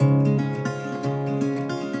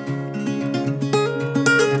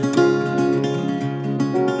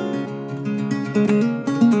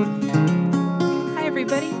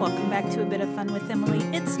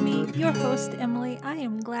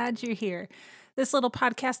glad you're here. This little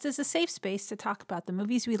podcast is a safe space to talk about the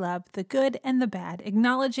movies we love, the good and the bad,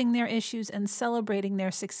 acknowledging their issues and celebrating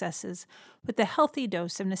their successes with a healthy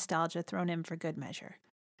dose of nostalgia thrown in for good measure.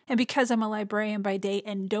 And because I'm a librarian by day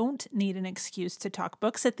and don't need an excuse to talk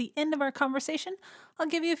books, at the end of our conversation, I'll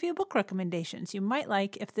give you a few book recommendations you might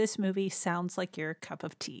like if this movie sounds like your cup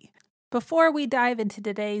of tea. Before we dive into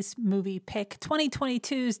today's movie pick,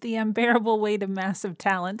 2022's The Unbearable Weight of Massive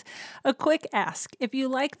Talent, a quick ask. If you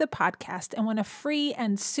like the podcast and want a free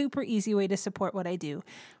and super easy way to support what I do,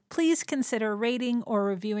 please consider rating or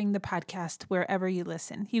reviewing the podcast wherever you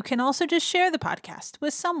listen. You can also just share the podcast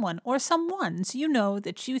with someone or someones you know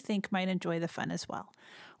that you think might enjoy the fun as well.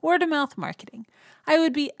 Word of mouth marketing. I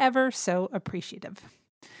would be ever so appreciative.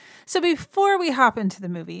 So before we hop into the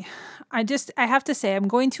movie, I have to say I'm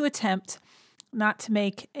going to attempt not to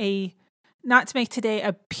make today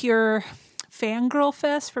a pure fangirl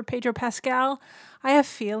fest for Pedro Pascal. I have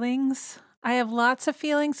feelings. I have lots of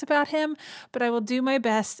feelings about him, but I will do my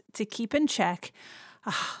best to keep in check.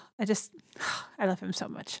 I love him so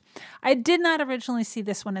much. I did not originally see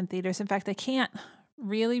this one in theaters. In fact, I can't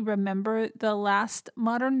really remember the last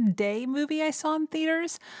modern day movie I saw in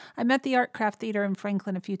theaters. I'm at the Art Craft Theater in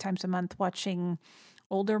Franklin a few times a month watching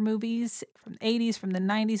older movies from the 80s, from the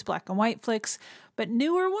 90s, black and white flicks, but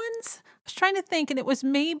newer ones. I was trying to think, and it was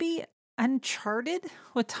maybe Uncharted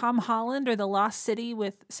with Tom Holland or The Lost City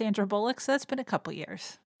with Sandra Bullock. So that's been a couple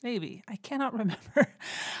years. Maybe. I cannot remember.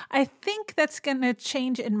 I think that's going to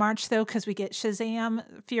change in March, though, because we get Shazam,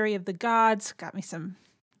 Fury of the Gods. Got me some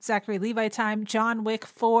Zachary Levi time. John Wick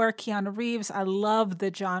 4, Keanu Reeves. I love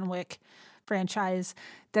the John Wick franchise.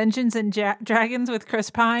 Dungeons and Dragons with Chris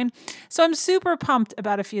Pine. So I'm super pumped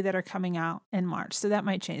about a few that are coming out in March. So that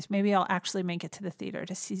might change. Maybe I'll actually make it to the theater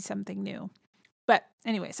to see something new. But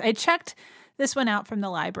anyways, I checked this one out from the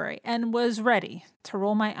library and was ready to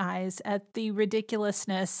roll my eyes at the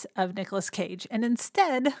ridiculousness of Nicolas Cage. And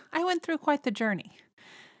instead, I went through quite the journey.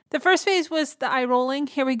 The first phase was the eye rolling.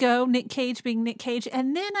 Here we go. Nick Cage being Nick Cage.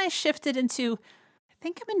 And then I shifted into, I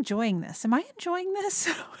think I'm enjoying this. Am I enjoying this?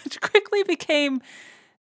 Which quickly became,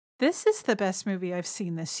 this is the best movie I've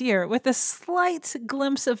seen this year, with a slight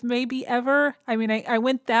glimpse of maybe ever. I mean, I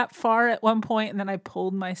went that far at one point and then I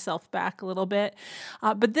pulled myself back a little bit.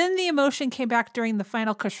 But then the emotion came back during the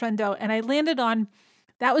final crescendo and I landed on,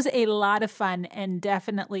 that was a lot of fun and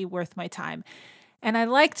definitely worth my time. And I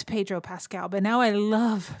liked Pedro Pascal, but now I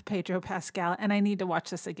love Pedro Pascal, and I need to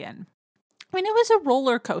watch this again. I mean, it was a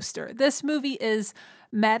roller coaster. This movie is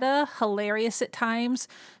meta, hilarious at times,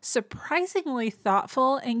 surprisingly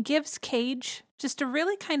thoughtful, and gives Cage just a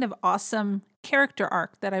really kind of awesome character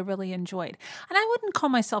arc that I really enjoyed. And I wouldn't call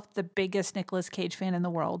myself the biggest Nicolas Cage fan in the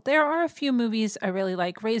world. There are a few movies I really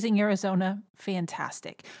like. Raising Arizona,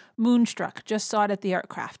 fantastic. Moonstruck, just saw it at the Art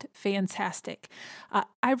Craft, fantastic.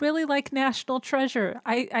 I really like National Treasure.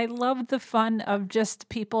 I love the fun of just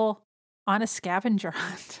people on a scavenger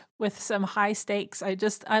hunt with some high stakes.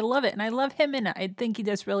 I love it. And I love him in it. I think he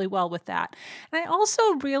does really well with that. And I also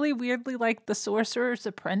really weirdly like The Sorcerer's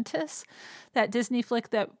Apprentice, that Disney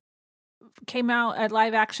flick that came out at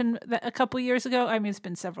live action a couple years ago. I mean, it's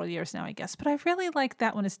been several years now, I guess, but I really like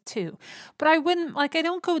that one too. But I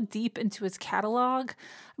don't go deep into his catalog.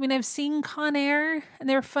 I mean, I've seen Con Air and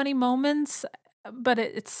there are funny moments, but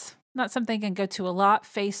it's not something I can go to a lot.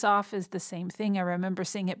 Face Off is the same thing. I remember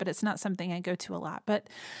seeing it, but it's not something I go to a lot. But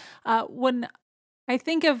when I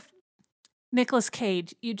think of Nicolas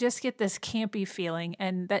Cage, you just get this campy feeling,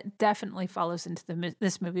 and that definitely follows into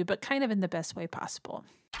this movie, but kind of in the best way possible.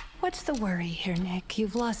 What's the worry here, Nick?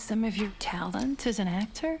 You've lost some of your talent as an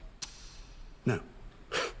actor? No.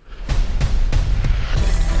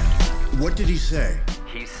 What did he say?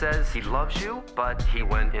 He says he loves you, but he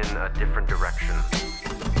went in a different direction.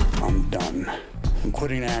 I'm done. I'm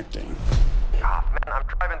quitting acting. Ah, man, I'm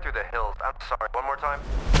driving through the hills. I'm sorry. One more time.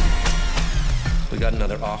 We got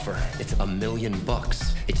another offer. It's $1 million.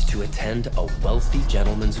 It's to attend a wealthy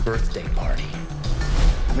gentleman's birthday party.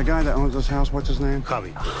 The guy that owns this house, what's his name?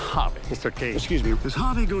 Javi. Mr. Cage. Excuse me, is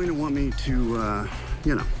Javi going to want me to,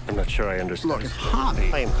 I'm not sure I understand. Look, if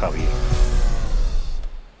Javi... I am Javi.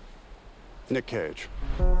 Nick Cage.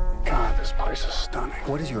 God, this place is stunning.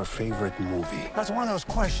 What is your favorite movie? That's one of those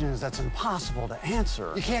questions that's impossible to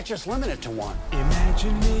answer. You can't just limit it to one.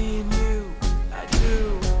 Imagine me and you, I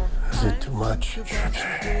do. Is it too much?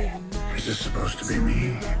 Is this supposed to be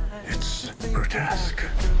me? It's grotesque.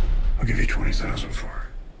 I'll give you 20,000 for it.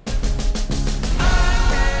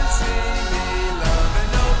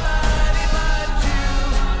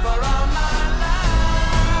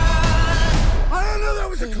 I didn't know that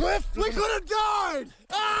was a cliff. We could have died.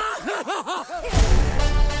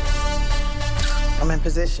 gentleman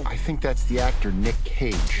position. I think that's the actor Nick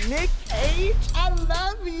Cage. Nick Cage? I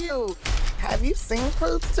love you. Have you seen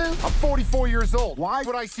Croods 2? I'm 44 years old. Why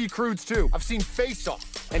would I see Croods 2? I've seen Face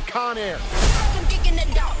Off and Con Air.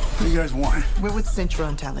 What do you guys want? We're with Central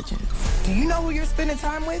Intelligence. Do you know who you're spending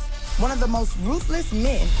time with? One of the most ruthless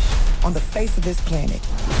men on the face of this planet.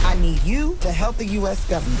 I need you to help the U.S.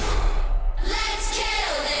 government. Let's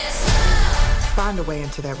kill this. Find a way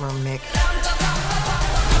into that room, Nick.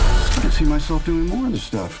 I can see myself doing more of this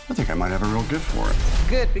stuff. I think I might have a real gift for it.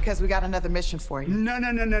 Good, because we got another mission for you. No.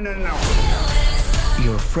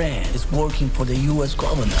 Your friend is working for the U.S.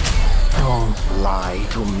 government. Don't lie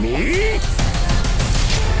to me.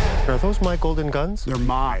 Are those my golden guns? They're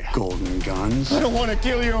my golden guns. I don't want to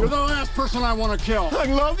kill you. You're the last person I want to kill. I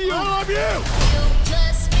love you. I love you.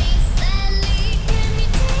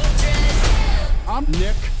 I'm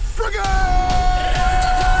Nick Friggin!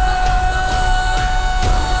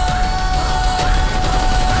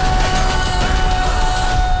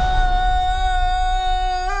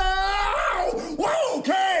 Whoa,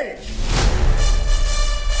 Cage!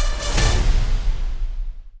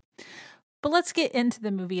 But let's get into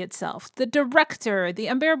the movie itself. The director, The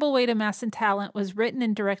Unbearable Weight of Mass and Talent, was written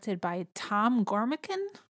and directed by Tom Gormican.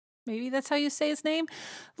 Maybe that's how you say his name.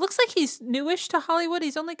 Looks like he's newish to Hollywood.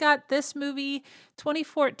 He's only got this movie,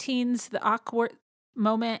 2014's The Awkward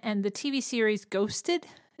Moment, and the TV series Ghosted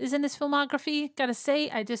is in his filmography. Gotta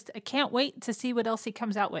say, I can't wait to see what else he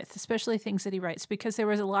comes out with, especially things that he writes, because there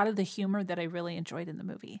was a lot of the humor that I really enjoyed in the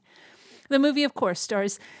movie. The movie, of course,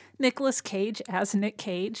 stars Nicolas Cage as Nick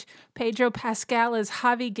Cage, Pedro Pascal as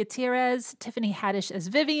Javi Gutierrez, Tiffany Haddish as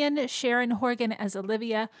Vivian, Sharon Horgan as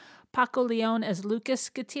Olivia, Paco Leon as Lucas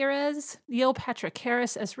Gutierrez, Neil Patrick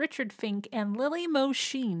Harris as Richard Fink, and Lily Mo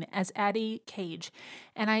Sheen as Addie Cage.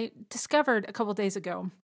 And I discovered a couple days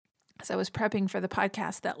ago, as I was prepping for the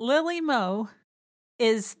podcast, that Lily Mo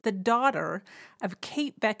is the daughter of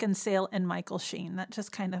Kate Beckinsale and Michael Sheen.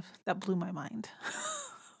 That blew my mind.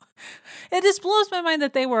 It just blows my mind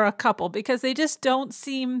that they were a couple, because they just don't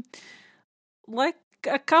seem like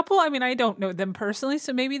a couple. I mean, I don't know them personally,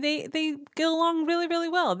 so maybe they get along really, really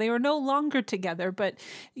well. They were no longer together, but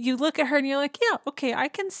you look at her and you're like, yeah, okay, I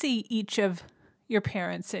can see each of your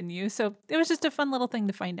parents in you. So it was just a fun little thing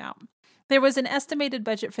to find out. There was an estimated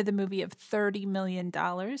budget for the movie of $30 million.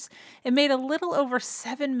 It made a little over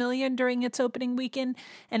 $7 million during its opening weekend,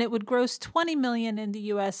 and it would gross $20 million in the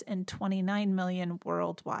U.S. and $29 million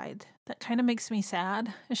worldwide. That kind of makes me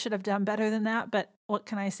sad. I should have done better than that, but what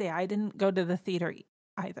can I say? I didn't go to the theater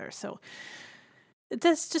either, so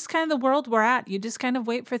that's just kind of the world we're at. You just kind of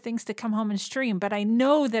wait for things to come home and stream, but I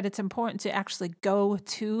know that it's important to actually go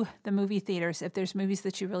to the movie theaters if there's movies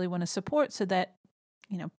that you really want to support, so that,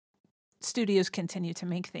 studios continue to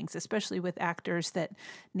make things, especially with actors that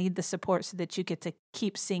need the support, so that you get to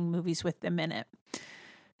keep seeing movies with them in it.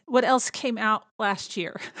 What else came out last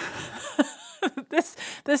year? This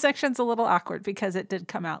section's a little awkward because it did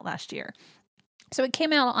come out last year. So it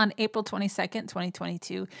came out on April 22nd,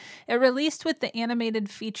 2022. It released with the animated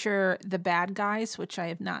feature The Bad Guys, which I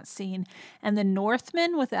have not seen, and The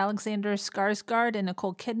Northman with Alexander Skarsgård and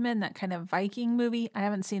Nicole Kidman, that kind of Viking movie. I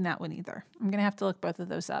haven't seen that one either. I'm going to have to look both of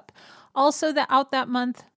those up. Also out that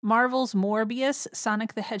month, Marvel's Morbius,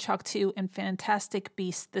 Sonic the Hedgehog 2, and Fantastic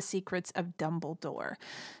Beasts: The Secrets of Dumbledore.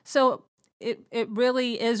 So it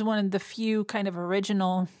really is one of the few kind of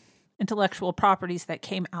original intellectual properties that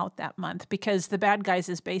came out that month, because The Bad Guys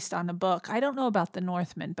is based on a book. I don't know about The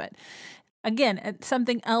Northman, but again,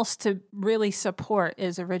 something else to really support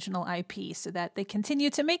is original IP, so that they continue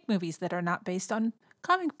to make movies that are not based on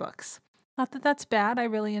comic books. Not that that's bad. I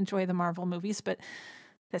really enjoy the Marvel movies, but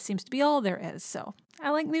that seems to be all there is. So I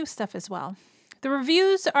like new stuff as well. The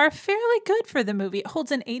reviews are fairly good for the movie. It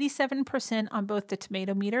holds an 87% on both the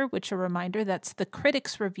Tomato Meter, which, a reminder, that's the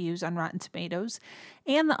critics' reviews on Rotten Tomatoes,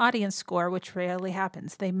 and the audience score, which rarely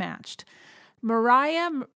happens. They matched. Mariah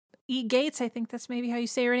E. Gates, I think that's maybe how you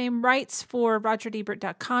say her name, writes for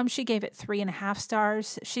RogerEbert.com. She gave it 3.5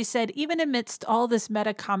 stars. She said, even amidst all this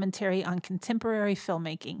meta commentary on contemporary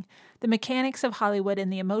filmmaking, the mechanics of Hollywood,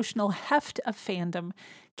 and the emotional heft of fandom,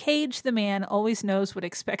 Cage the man always knows what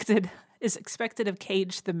is expected of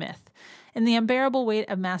Cage the myth. In The Unbearable Weight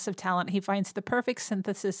of Massive Talent, he finds the perfect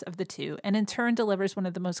synthesis of the two, and in turn delivers one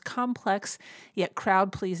of the most complex yet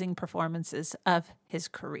crowd-pleasing performances of his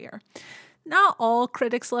career. Not all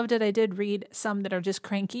critics loved it. I did read some that are just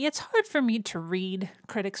cranky. It's hard for me to read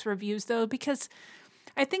critics' reviews, though, because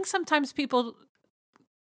I think sometimes people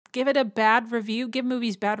give it a bad review, give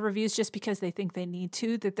movies bad reviews just because they think they need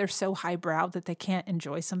to, that they're so highbrow that they can't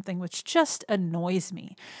enjoy something, which just annoys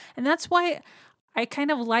me. And that's why I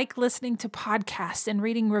kind of like listening to podcasts and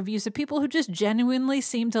reading reviews of people who just genuinely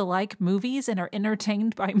seem to like movies and are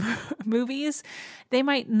entertained by movies. They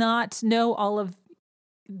might not know all of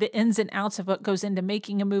the ins and outs of what goes into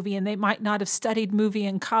making a movie, and they might not have studied movie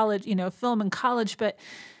in college, film in college, but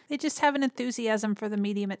they just have an enthusiasm for the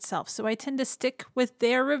medium itself. So I tend to stick with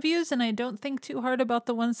their reviews, and I don't think too hard about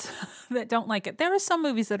the ones that don't like it. There are some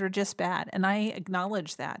movies that are just bad, and I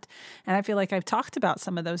acknowledge that. And I feel like I've talked about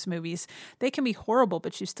some of those movies. They can be horrible,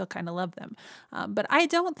 but you still kind of love them. But I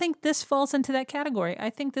don't think this falls into that category. I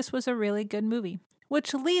think this was a really good movie.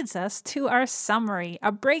 Which leads us to our summary,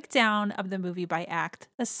 a breakdown of the movie by act,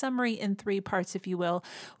 a summary in 3 parts, if you will.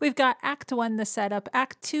 We've got Act 1, the setup,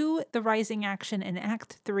 Act 2, the rising action, and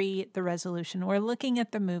Act 3, the resolution. We're looking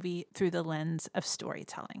at the movie through the lens of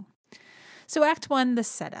storytelling. So Act 1, the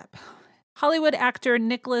setup. Hollywood actor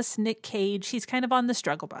Nick Cage, he's kind of on the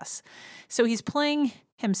struggle bus. So he's playing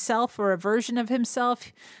himself or a version of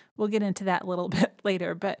himself. We'll get into that a little bit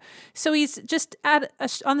later. But so he's just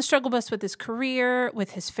on the struggle bus with his career,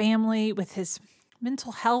 with his family, with his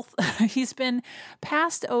mental health. He's been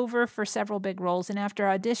passed over for several big roles. And after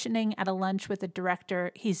auditioning at a lunch with a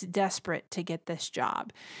director, he's desperate to get this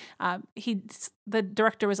job. The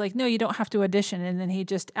director was like, no, you don't have to audition. And then he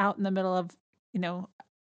just out in the middle of,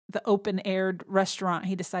 the open-aired restaurant,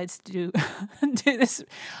 he decides to do this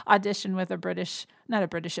audition with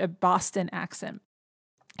a Boston accent.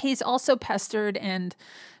 He's also pestered and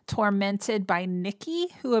tormented by Nikki,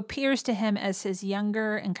 who appears to him as his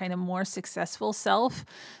younger and kind of more successful self.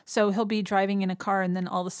 So he'll be driving in a car, and then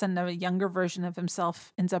all of a sudden a younger version of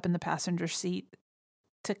himself ends up in the passenger seat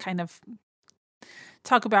to kind of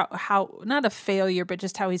talk about how, not a failure, but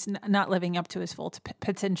just how he's not living up to his full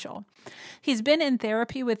potential. He's been in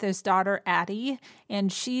therapy with his daughter, Addie,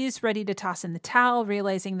 and she's ready to toss in the towel,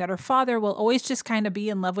 realizing that her father will always just kind of be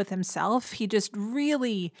in love with himself. He just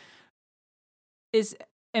really is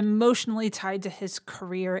emotionally tied to his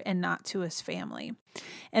career and not to his family.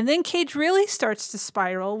 And then Cage really starts to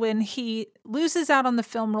spiral when he loses out on the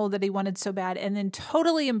film role that he wanted so bad, and then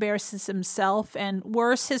totally embarrasses himself and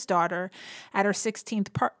worse, his daughter at her 16th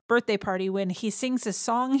birthday party when he sings a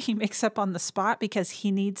song he makes up on the spot because he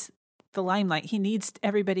needs the limelight. He needs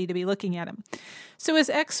everybody to be looking at him. So his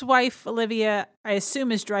ex-wife, Olivia, I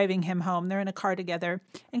assume, is driving him home. They're in a car together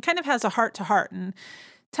and kind of has a heart-to-heart and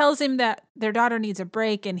tells him that their daughter needs a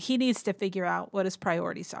break and he needs to figure out what his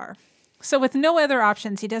priorities are. So with no other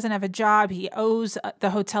options, he doesn't have a job. He owes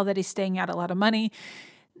the hotel that he's staying at a lot of money.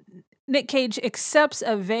 Nick Cage accepts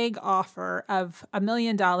a vague offer of $1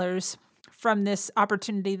 million from this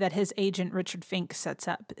opportunity that his agent, Richard Fink, sets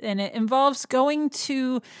up. And it involves going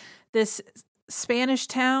to this Spanish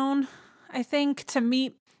town, I think, to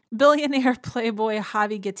meet billionaire playboy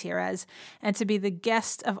Javi Gutierrez and to be the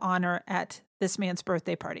guest of honor at this man's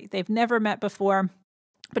birthday party. They've never met before,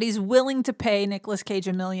 but he's willing to pay Nicolas Cage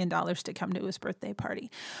 $1 million to come to his birthday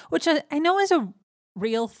party, which I know is a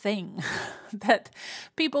real thing that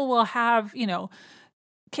people will have,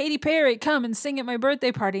 Katy Perry come and sing at my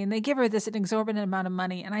birthday party, and they give her this an exorbitant amount of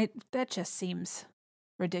money, and that just seems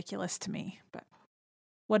ridiculous to me. But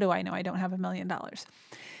what do I know? I don't have $1 million.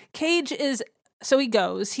 Cage So he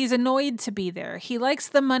goes. He's annoyed to be there. He likes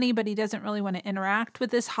the money, but he doesn't really want to interact with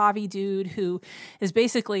this Javi dude who is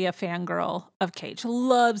basically a fangirl of Cage,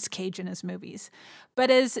 loves Cage in his movies. But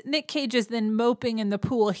as Nick Cage is then moping in the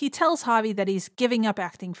pool, he tells Javi that he's giving up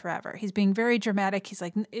acting forever. He's being very dramatic. He's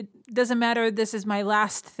like, it doesn't matter. This is my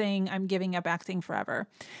last thing. I'm giving up acting forever.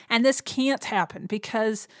 And this can't happen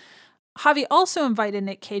because Javi also invited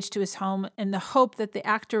Nick Cage to his home in the hope that the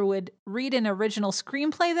actor would read an original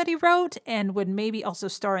screenplay that he wrote and would maybe also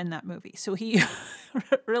star in that movie. So he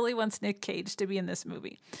really wants Nick Cage to be in this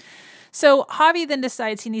movie. So Javi then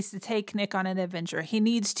decides he needs to take Nick on an adventure. He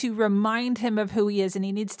needs to remind him of who he is, and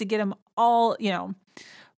he needs to get him all,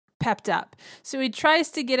 pepped up. So he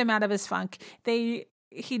tries to get him out of his funk.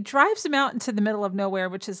 He drives him out into the middle of nowhere,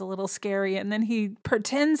 which is a little scary. And then he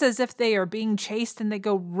pretends as if they are being chased and they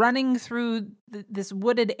go running through this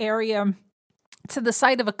wooded area to the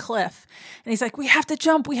side of a cliff. And he's like, we have to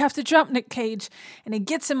jump, Nick Cage. And he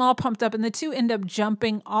gets him all pumped up, and the two end up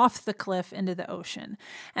jumping off the cliff into the ocean.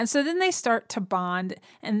 And so then they start to bond,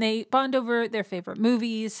 and they bond over their favorite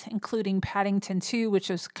movies, including Paddington 2, which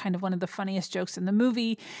was kind of one of the funniest jokes in the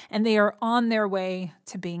movie. And they are on their way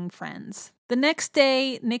to being friends. The next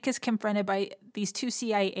day, Nick is confronted by these two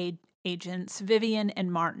CIA agents, Vivian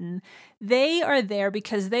and Martin. They are there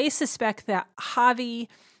because they suspect that Javi,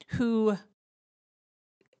 who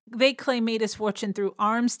they claim made his fortune through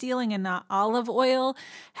arms dealing and not olive oil,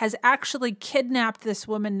 has actually kidnapped this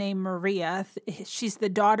woman named Maria. She's the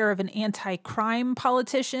daughter of an anti-crime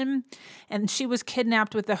politician, and she was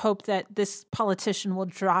kidnapped with the hope that this politician will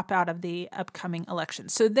drop out of the upcoming election.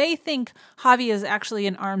 So they think Javi is actually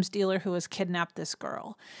an arms dealer who has kidnapped this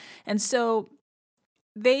girl. And so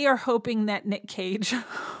they are hoping that Nick Cage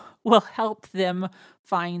will help them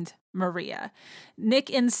find Maria. Nick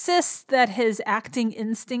insists that his acting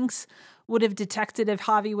instincts would have detected if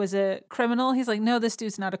Javi was a criminal. He's like, no, this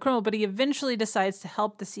dude's not a criminal, but he eventually decides to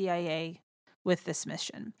help the CIA with this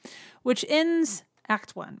mission, which ends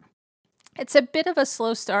Act 1. It's a bit of a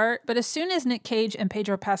slow start, but as soon as Nick Cage and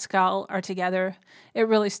Pedro Pascal are together, it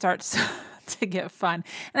really starts to get fun.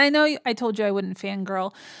 And I know I told you I wouldn't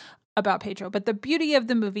fangirl about Pedro, but the beauty of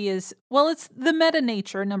the movie is, well, it's the meta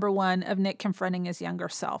nature, number one, of Nick confronting his younger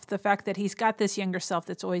self. The fact that he's got this younger self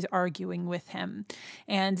that's always arguing with him.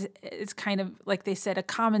 And it's kind of, like they said, a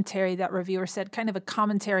commentary, that reviewer said, kind of a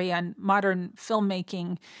commentary on modern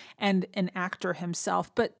filmmaking and an actor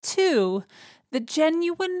himself. But two, the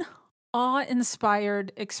genuine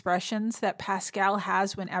awe-inspired expressions that Pascal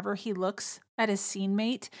has whenever he looks at his scene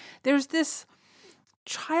mate. There's this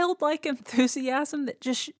childlike enthusiasm that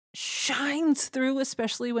just shines through,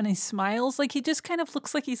 especially when he smiles. Like, he just kind of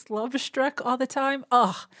looks like he's love-struck all the time.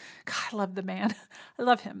 Oh, God, I love the man. I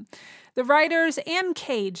love him. The writers and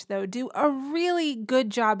Cage, though, do a really good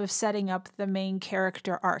job of setting up the main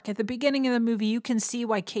character arc. At the beginning of the movie, you can see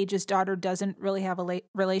why Cage's daughter doesn't really have a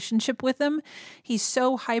relationship with him. He's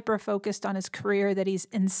so hyper-focused on his career that he's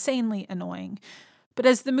insanely annoying. But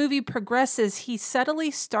as the movie progresses, he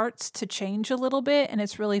subtly starts to change a little bit, and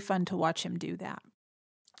it's really fun to watch him do that.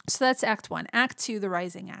 So that's Act 1. Act 2, the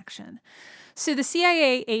rising action. So the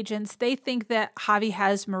CIA agents, they think that Javi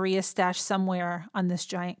has Maria stashed somewhere on this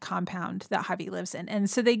giant compound that Javi lives in. And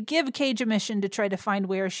so they give Cage a mission to try to find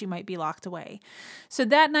where she might be locked away. So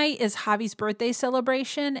that night is Javi's birthday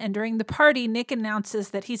celebration. And during the party, Nick announces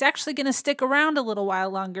that he's actually going to stick around a little while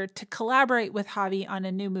longer to collaborate with Javi on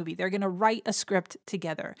a new movie. They're going to write a script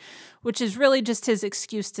together, which is really just his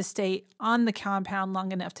excuse to stay on the compound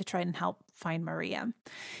long enough to try and help find Maria.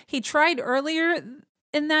 He tried earlier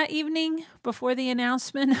in that evening before the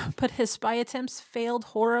announcement, but his spy attempts failed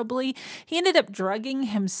horribly. He ended up drugging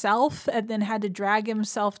himself and then had to drag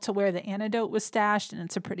himself to where the antidote was stashed, and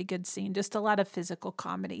it's a pretty good scene. Just a lot of physical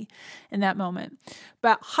comedy in that moment.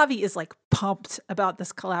 But Javi is like pumped about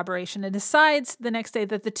this collaboration and decides the next day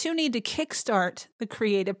that the two need to kickstart the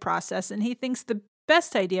creative process, and he thinks the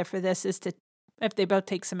best idea for this is to, if they both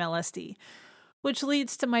take some LSD. Which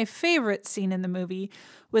leads to my favorite scene in the movie,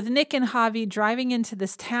 with Nick and Javi driving into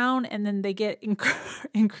this town, and then they get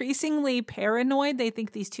increasingly paranoid. They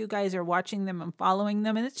think these two guys are watching them and following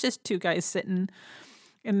them, and it's just two guys sitting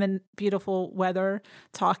in the beautiful weather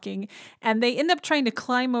talking. And they end up trying to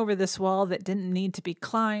climb over this wall that didn't need to be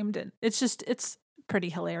climbed. And it's pretty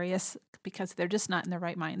hilarious because they're just not in their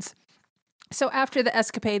right minds. So after the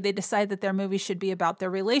escapade, they decide that their movie should be about their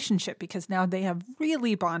relationship because now they have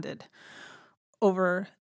really bonded over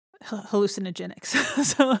hallucinogenics.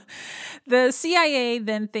 So the CIA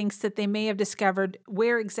then thinks that they may have discovered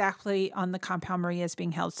where exactly on the compound Maria is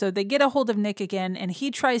being held. So they get a hold of Nick again, and he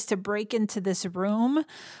tries to break into this room,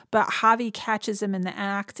 but Javi catches him in the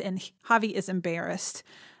act, and Javi is embarrassed.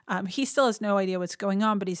 He still has no idea what's going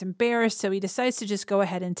on, but he's embarrassed, so he decides to just go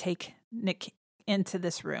ahead and take Nick into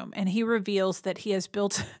this room. And he reveals that he has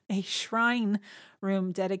built a shrine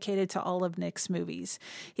room dedicated to all of Nick's movies.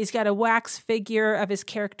 He's got a wax figure of his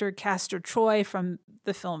character Castor Troy from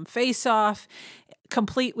the film Face Off,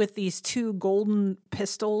 complete with these two golden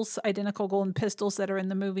pistols, identical golden pistols that are in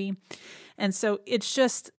the movie. And so it's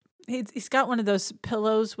just, he's got one of those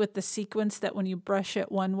pillows with the sequence that when you brush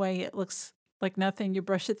it one way, it looks like nothing. You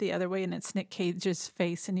brush it the other way and it's Nick Cage's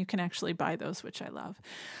face, and you can actually buy those, which I love.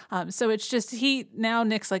 So it's just,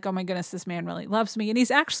 Nick's like, oh my goodness, this man really loves me. And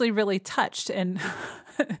he's actually really touched, and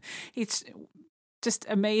he's just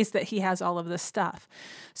amazed that he has all of this stuff.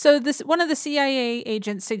 So one of the CIA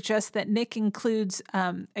agents suggests that Nick includes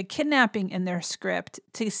a kidnapping in their script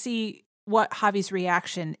to see what Javi's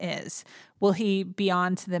reaction is. Will he be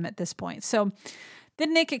on to them at this point? So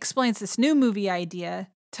then Nick explains this new movie idea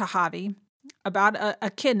to Javi about a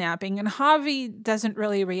kidnapping, and Javi doesn't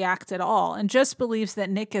really react at all and just believes that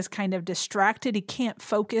Nick is kind of distracted. He can't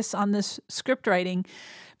focus on this script writing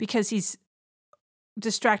because he's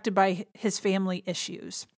distracted by his family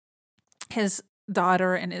issues, his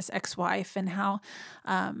daughter and his ex-wife, and how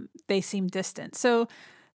they seem distant. So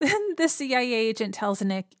Then the CIA agent tells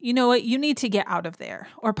Nick, you know what, you need to get out of there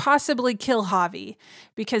or possibly kill Javi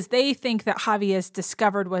because they think that Javi has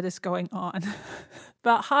discovered what is going on.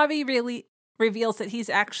 But Javi really reveals that he's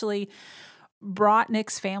actually brought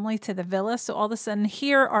Nick's family to the villa. So all of a sudden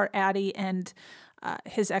here are Addie and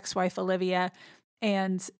his ex-wife Olivia,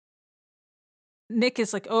 and Nick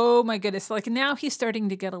is like, oh my goodness. Like now he's starting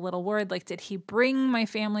to get a little worried. Like, did he bring my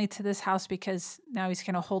family to this house because now he's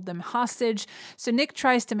going to hold them hostage? So Nick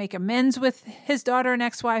tries to make amends with his daughter and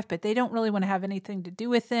ex-wife, but they don't really want to have anything to do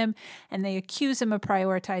with him. And they accuse him of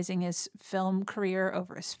prioritizing his film career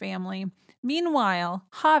over his family. Meanwhile,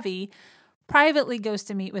 Javi privately goes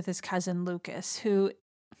to meet with his cousin Lucas, who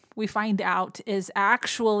we find out is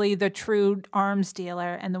actually the true arms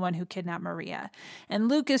dealer and the one who kidnapped Maria. And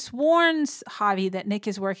Lucas warns Javi that Nick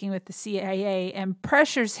is working with the CIA and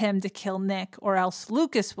pressures him to kill Nick, or else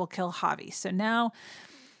Lucas will kill Javi. So now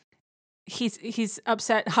he's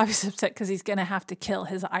upset. Javi's upset because he's going to have to kill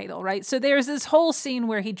his idol, right? So there's this whole scene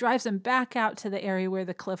where he drives him back out to the area where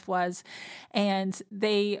the cliff was, and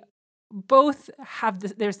they both have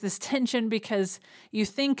this, there's this tension because you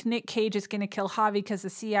think Nick Cage is going to kill Javi because the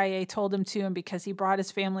CIA told him to and because he brought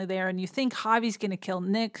his family there, and you think Javi's going to kill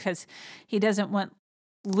Nick because he doesn't want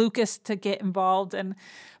Lucas to get involved,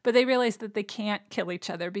 but they realize that they can't kill each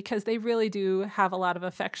other because they really do have a lot of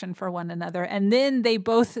affection for one another. And then they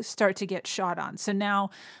both start to get shot on. So now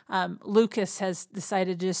Lucas has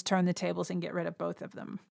decided to just turn the tables and get rid of both of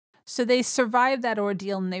them. So they survive that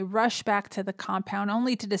ordeal and they rush back to the compound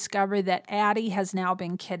only to discover that Addie has now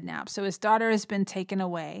been kidnapped. So his daughter has been taken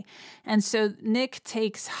away. And so Nick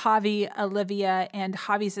takes Javi, Olivia, and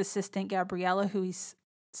Javi's assistant, Gabriella, who he's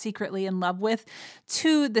secretly in love with,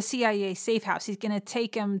 to the CIA safe house. He's going to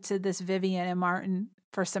take him to this Vivian and Martin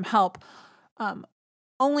for some help,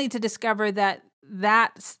 only to discover that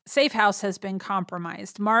safe house has been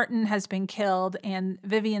compromised. Martin has been killed, and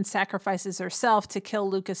Vivian sacrifices herself to kill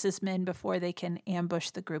Lucas's men before they can ambush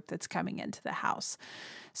the group that's coming into the house.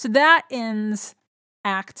 So that ends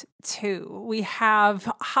Act 2. We have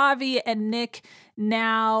Javi and Nick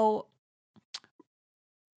now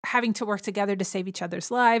having to work together to save each other's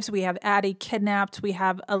lives. We have Addie kidnapped. We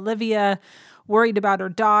have Olivia worried about her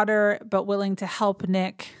daughter, but willing to help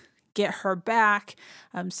Nick get her back.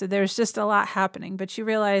 So there's just a lot happening, but you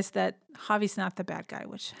realize that Javi's not the bad guy,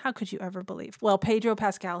 which how could you ever believe? Well, Pedro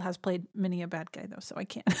Pascal has played many a bad guy though, so I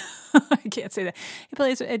can't say that.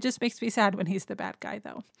 It just makes me sad when he's the bad guy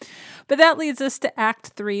though. But that leads us to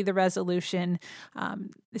Act 3, the resolution.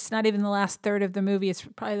 It's not even the last third of the movie. It's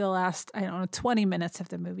probably the last, 20 minutes of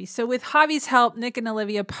the movie. So with Javi's help, Nick and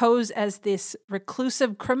Olivia pose as this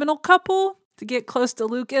reclusive criminal couple to get close to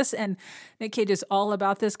Lucas, and Nick Cage is all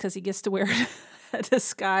about this because he gets to wear a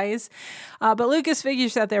disguise. But Lucas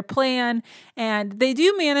figures out their plan, and they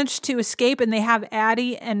do manage to escape, and they have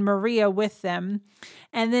Addie and Maria with them.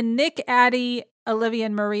 And then Nick, Addie, Olivia,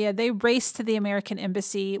 and Maria, they race to the American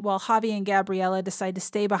embassy while Javi and Gabriella decide to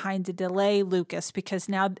stay behind to delay Lucas because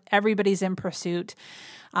now everybody's in pursuit.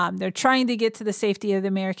 They're trying to get to the safety of the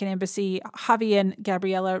American embassy. Javi and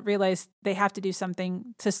Gabriella realize they have to do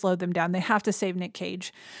something to slow them down. They have to save Nick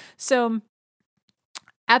Cage. So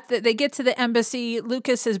they get to the embassy.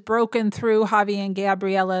 Lucas has broken through Javi and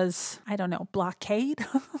Gabriella's, blockade.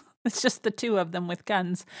 It's just the two of them with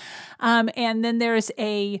guns. And then there's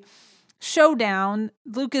a showdown.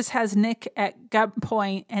 Lucas has Nick at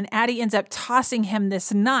gunpoint, and Addie ends up tosses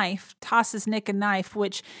Nick a knife,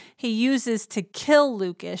 which he uses to kill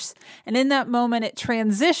Lucas. And in that moment, it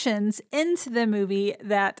transitions into the movie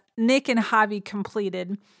that Nick and Javi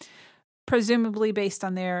completed, presumably based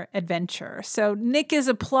on their adventure. So Nick is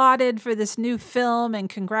applauded for this new film and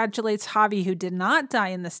congratulates Javi, who did not die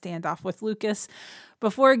in the standoff with Lucas.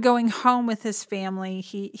 Before going home with his family,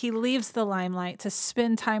 he leaves the limelight to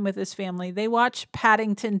spend time with his family. They watch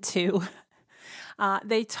Paddington 2.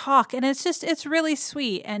 They talk, and it's really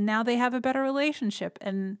sweet. And now they have a better relationship.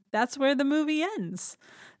 And that's where the movie ends.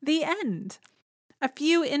 The end. A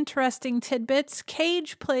few interesting tidbits.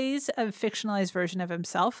 Cage plays a fictionalized version of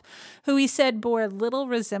himself, who he said bore little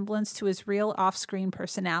resemblance to his real off-screen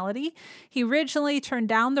personality. He originally turned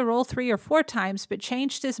down the role 3 or 4 times, but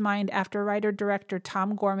changed his mind after writer-director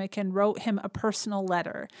Tom Gormican wrote him a personal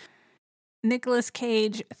letter. Nicolas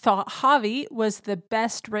Cage thought Javi was the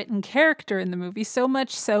best written character in the movie, so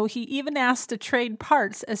much so he even asked to trade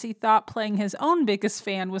parts as he thought playing his own biggest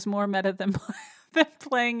fan was more meta than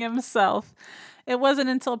playing himself. It wasn't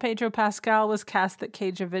until Pedro Pascal was cast that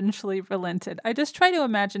Cage eventually relented. I just try to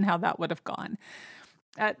imagine how that would have gone.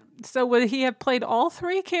 So would he have played all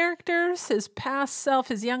 3 characters? His past self,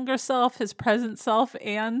 his younger self, his present self,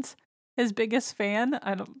 and his biggest fan.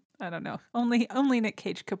 I don't know. Only Nick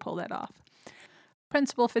Cage could pull that off.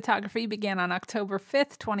 Principal photography began on October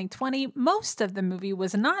 5th, 2020. Most of the movie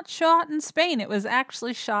was not shot in Spain. It was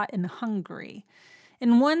actually shot in Hungary.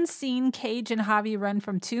 In one scene, Cage and Javi run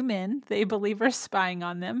from two men they believe are spying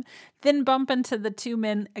on them, then bump into the two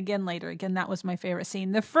men again later. Again, that was my favorite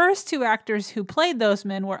scene. The first two actors who played those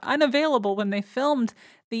men were unavailable when they filmed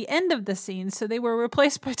the end of the scene, so they were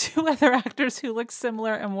replaced by two other actors who looked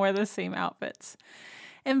similar and wore the same outfits.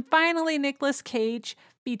 And finally, Nicolas Cage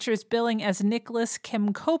features billing as Nicholas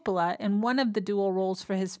Kim Coppola in one of the dual roles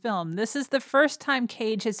for his film. This is the first time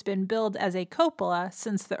Cage has been billed as a Coppola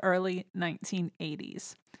since the early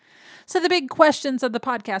 1980s. So the big questions of the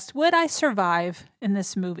podcast: would I survive in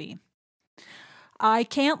this movie? I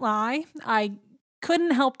can't lie. I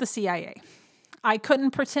couldn't help the CIA. I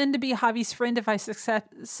couldn't pretend to be Javi's friend if I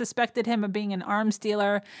suspected him of being an arms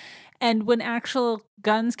dealer. And when actual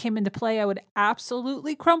guns came into play, I would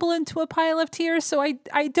absolutely crumble into a pile of tears. So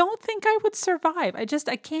I don't think I would survive.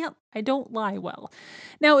 I don't lie well.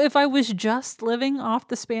 Now, if I was just living off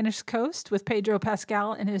the Spanish coast with Pedro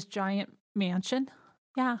Pascal in his giant mansion,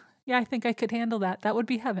 yeah, I think I could handle that. That would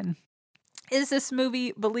be heaven. Is this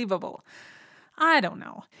movie believable? I don't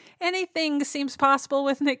know. Anything seems possible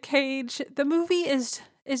with Nick Cage. The movie is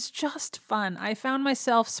just fun. I found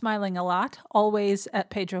myself smiling a lot, always at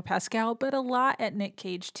Pedro Pascal, but a lot at Nick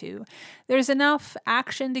Cage too. There's enough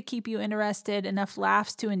action to keep you interested, enough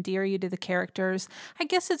laughs to endear you to the characters. I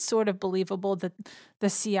guess it's sort of believable that the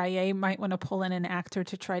CIA might want to pull in an actor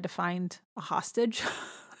to try to find a hostage.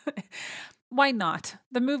 Why not?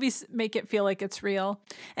 The movies make it feel like it's real.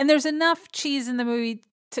 And there's enough cheese in the movie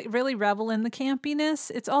to really revel in the campiness.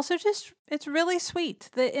 It's also it's really sweet.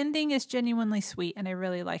 The ending is genuinely sweet, and I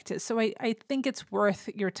really liked it. So I think it's worth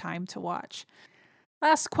your time to watch.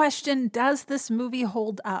 Last question, does this movie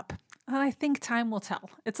hold up? I think time will tell.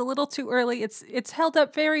 It's a little too early. It's held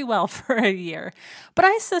up very well for a year, but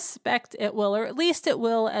I suspect it will, or at least it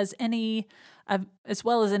will as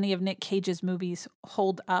well as any of Nick Cage's movies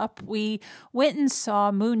hold up. We went and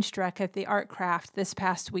saw Moonstruck at the Art Craft this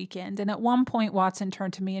past weekend, and at one point Watson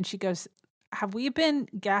turned to me and she goes, have we been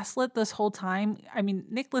gaslit this whole time? I mean,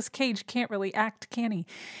 Nicolas Cage can't really act, can he?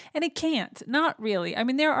 And he can't, not really. I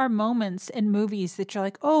mean, there are moments in movies that you're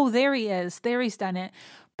like, oh, there he is, there he's done it,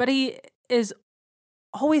 but he is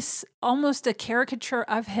always almost a caricature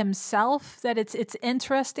of himself that it's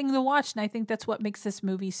interesting to watch. And I think that's what makes this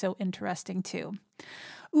movie so interesting too.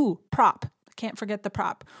 Ooh, prop. Can't forget the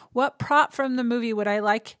prop. What prop from the movie would I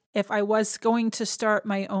like if I was going to start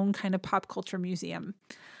my own kind of pop culture museum?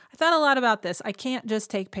 I thought a lot about this. I can't just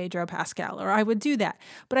take Pedro Pascal, or I would do that.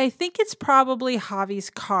 But I think it's probably Javi's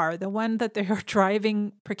car, the one that they are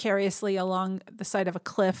driving precariously along the side of a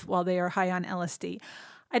cliff while they are high on LSD.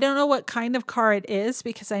 I don't know what kind of car it is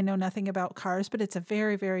because I know nothing about cars, but it's a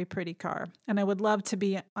very, very pretty car. And I would love to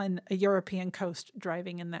be on a European coast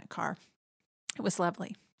driving in that car. It was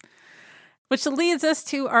lovely. Which leads us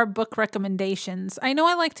to our book recommendations. I know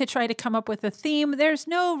I like to try to come up with a theme. There's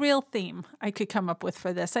no real theme I could come up with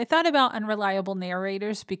for this. I thought about unreliable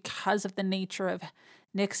narrators because of the nature of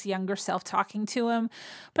Nick's younger self talking to him.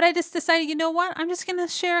 But I just decided, you know what? I'm just going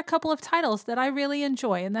to share a couple of titles that I really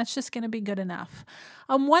enjoy, and that's just going to be good enough.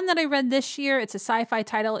 One that I read this year, it's a sci-fi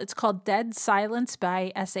title. It's called Dead Silence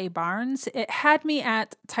by S.A. Barnes. It had me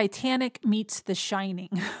at Titanic meets The Shining.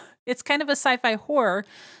 It's kind of a sci-fi horror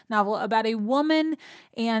novel about a woman,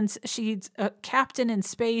 and she's a captain in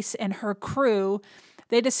space, and her crew,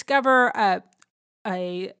 they discover a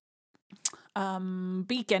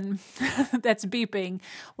beacon that's beeping.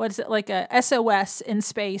 What is it, like a SOS in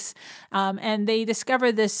space? And they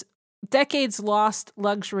discover this decades lost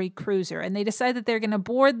luxury cruiser, and they decide that they're going to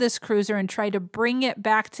board this cruiser and try to bring it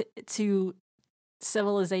back to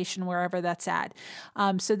civilization, wherever that's at.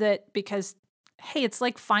 So that, because hey, it's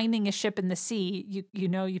like finding a ship in the sea. You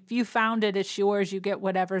know, if you found it, it's yours. You get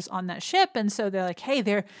whatever's on that ship. And so they're like, hey,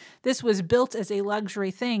 this was built as a luxury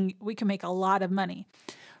thing. We can make a lot of money.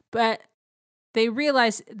 But they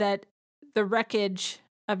realize that the wreckage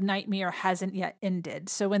of Nightmare hasn't yet ended.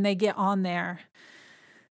 So when they get on there,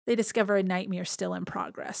 they discover a nightmare still in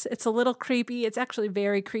progress. It's a little creepy. It's actually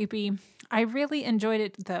very creepy. I really enjoyed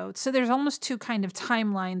it, though. So there's almost two kind of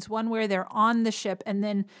timelines. One where they're on the ship, and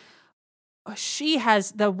then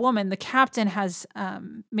the captain has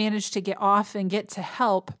managed to get off and get to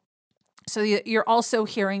help So you're also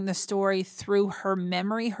hearing the story through her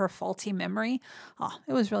memory, her faulty memory. Oh,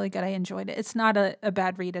 it was really good. I enjoyed it. It's not a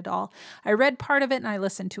bad read at all. I read part of it and I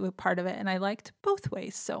listened to a part of it, and I liked both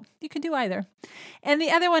ways. So you can do either. And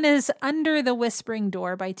the other one is Under the Whispering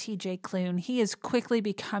Door by T.J. Klune. He is quickly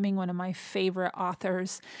becoming one of my favorite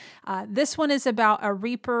authors. This one is about a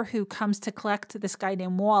reaper who comes to collect this guy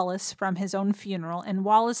named Wallace from his own funeral, and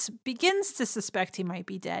Wallace begins to suspect he might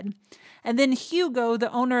be dead. And then Hugo,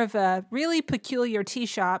 the owner of a really peculiar tea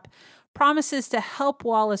shop, promises to help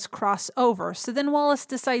Wallace cross over. So then Wallace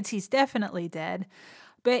decides he's definitely dead.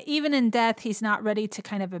 But even in death, he's not ready to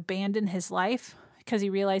kind of abandon his life because he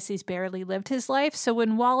realizes he's barely lived his life. So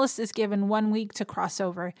when Wallace is given 1 week to cross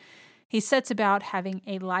over, he sets about living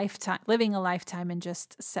a lifetime in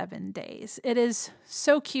just 7 days. It is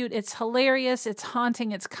so cute. It's hilarious. It's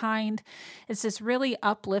haunting. It's kind. It's this really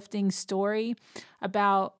uplifting story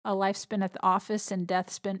about a life spent at the office and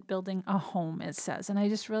death spent building a home, it says. And I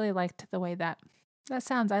just really liked the way that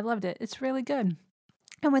sounds. I loved it. It's really good.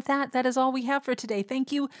 And with that, that is all we have for today.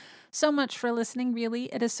 Thank you so much for listening. Really,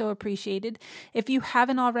 it is so appreciated. If you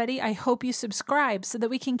haven't already, I hope you subscribe so that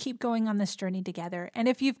we can keep going on this journey together. And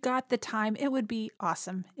if you've got the time, it would be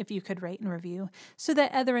awesome if you could rate and review so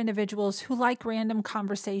that other individuals who like random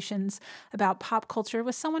conversations about pop culture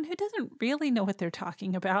with someone who doesn't really know what they're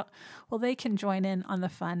talking about, well, they can join in on the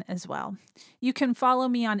fun as well. You can follow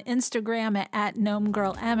me on Instagram at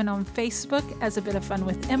GnomeGirlM and on Facebook as A Bit of Fun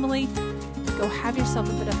with Emily. Go have yourself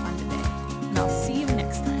a bit of fun today.